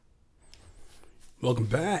Welcome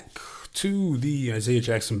back to the Isaiah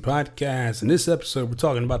Jackson podcast. In this episode, we're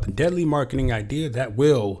talking about the deadly marketing idea that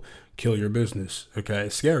will kill your business. Okay,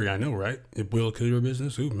 it's scary, I know, right? It will kill your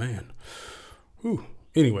business. Ooh, man. Ooh.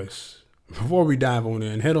 Anyways, before we dive on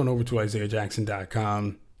in, head on over to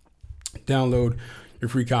IsaiahJackson.com. Download your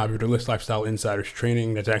free copy of the List Lifestyle Insiders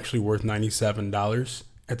training that's actually worth $97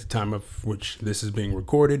 at the time of which this is being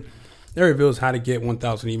recorded. It reveals how to get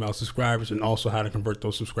 1,000 email subscribers and also how to convert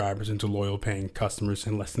those subscribers into loyal paying customers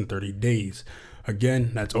in less than 30 days.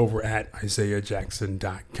 Again, that's over at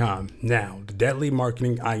IsaiahJackson.com. Now, the deadly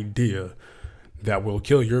marketing idea that will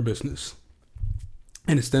kill your business.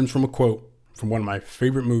 And it stems from a quote from one of my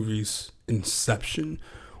favorite movies, Inception,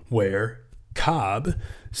 where Cobb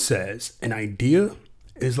says, "An idea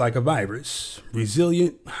is like a virus,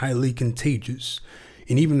 resilient, highly contagious,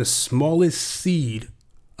 and even the smallest seed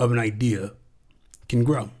of an idea can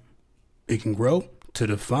grow. It can grow to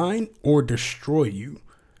define or destroy you."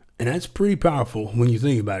 And that's pretty powerful when you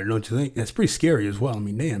think about it, don't you think? That's pretty scary as well. I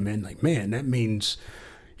mean, damn, man, that means,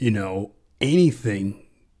 anything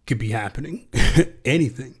could be happening.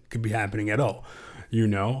 Anything could be happening at all, if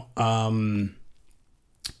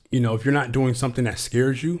you're not doing something that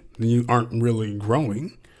scares you, then you aren't really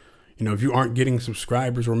growing. If you aren't getting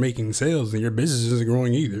subscribers or making sales, then your business isn't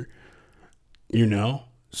growing either,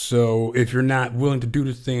 So if you're not willing to do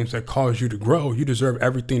the things that cause you to grow, you deserve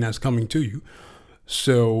everything that's coming to you.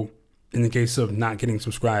 So in the case of not getting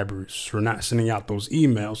subscribers or not sending out those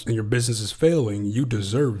emails and your business is failing, you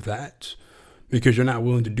deserve that because you're not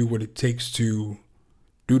willing to do what it takes to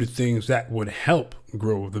do the things that would help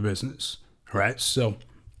grow the business. All right. So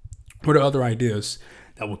what are other ideas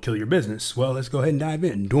that will kill your business? Well, let's go ahead and dive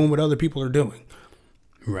in. Doing what other people are doing.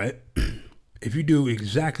 Right. If you do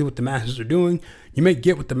exactly what the masses are doing, you may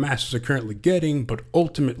get what the masses are currently getting, but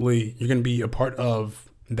ultimately you're going to be a part of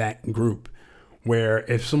that group where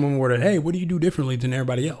if someone were to, hey, what do you do differently than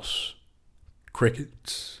everybody else?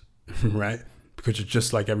 Crickets, right? Because you're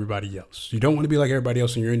just like everybody else. You don't want to be like everybody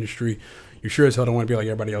else in your industry. You sure as hell don't want to be like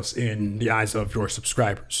everybody else in the eyes of your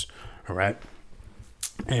subscribers. All right.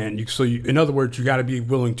 And in other words, you got to be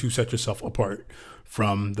willing to set yourself apart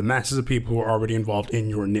from the masses of people who are already involved in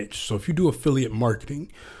your niche. So if you do affiliate marketing,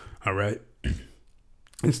 all right,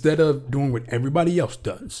 instead of doing what everybody else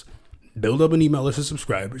does, build up an email list of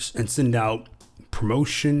subscribers and send out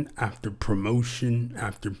promotion after promotion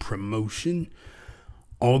after promotion,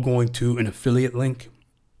 all going to an affiliate link.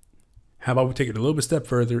 How about we take it a little bit step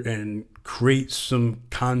further and create some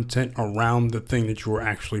content around the thing that you're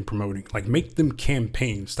actually promoting? Like make them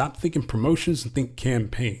campaigns. Stop thinking promotions and think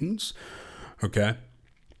campaigns. Okay.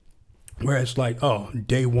 Where it's like, oh,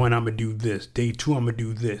 day one, I'm going to do this. Day two, I'm going to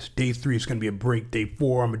do this. Day three, it's going to be a break. Day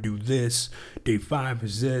four, I'm going to do this. Day five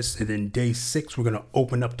is this. And then day six, we're going to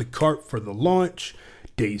open up the cart for the launch.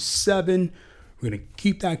 Day seven, we're going to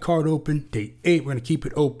keep that cart open. Day eight, we're going to keep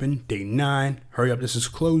it open. Day nine, hurry up, this is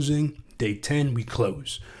closing. Day 10, we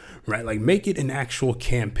close, right? Like make it an actual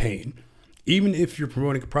campaign. Even if you're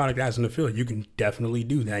promoting a product as an affiliate, you can definitely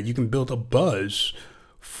do that. You can build a buzz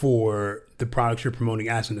for the products you're promoting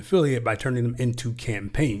as an affiliate by turning them into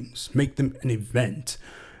campaigns. Make them an event,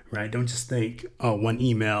 right? Don't just think, oh, one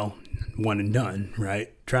email, one and done,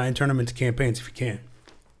 right? Try and turn them into campaigns if you can.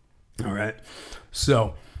 All right.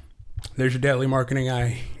 So there's your deadly marketing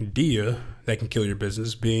idea that can kill your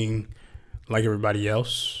business, being like everybody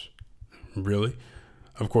else, really,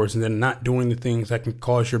 of course, and then not doing the things that can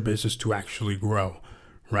cause your business to actually grow.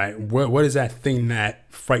 Right? What is that thing that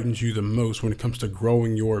frightens you the most when it comes to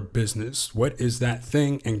growing your business? What is that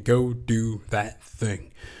thing? And go do that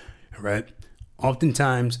thing. All right.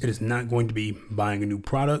 Oftentimes it is not going to be buying a new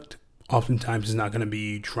product. Oftentimes it's not going to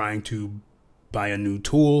be trying to buy a new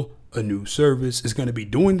tool, a new service. It's going to be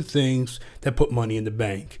doing the things that put money in the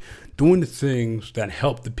bank, doing the things that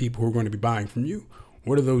help the people who are going to be buying from you.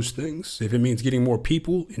 What are those things? If it means getting more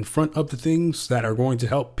people in front of the things that are going to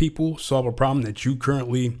help people solve a problem that you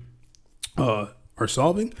currently are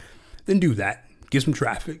solving, then do that. Get some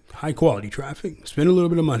traffic, high quality traffic, spend a little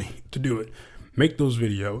bit of money to do it. Make those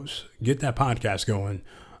videos, get that podcast going,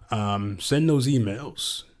 send those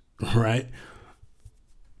emails, right?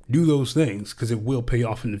 Do those things because it will pay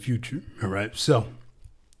off in the future. All right. So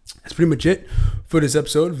that's pretty much it for this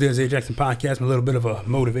episode of the Isaiah Jackson podcast. A little bit of a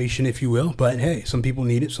motivation, if you will. But hey, some people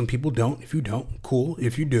need it. Some people don't. If you don't, cool.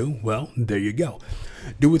 If you do, well, there you go.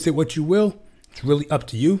 Do with it what you will. It's really up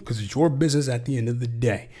to you because it's your business at the end of the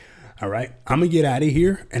day. All right. I'm going to get out of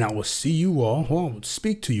here and I will see you all. Well, I will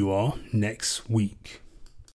speak to you all next week.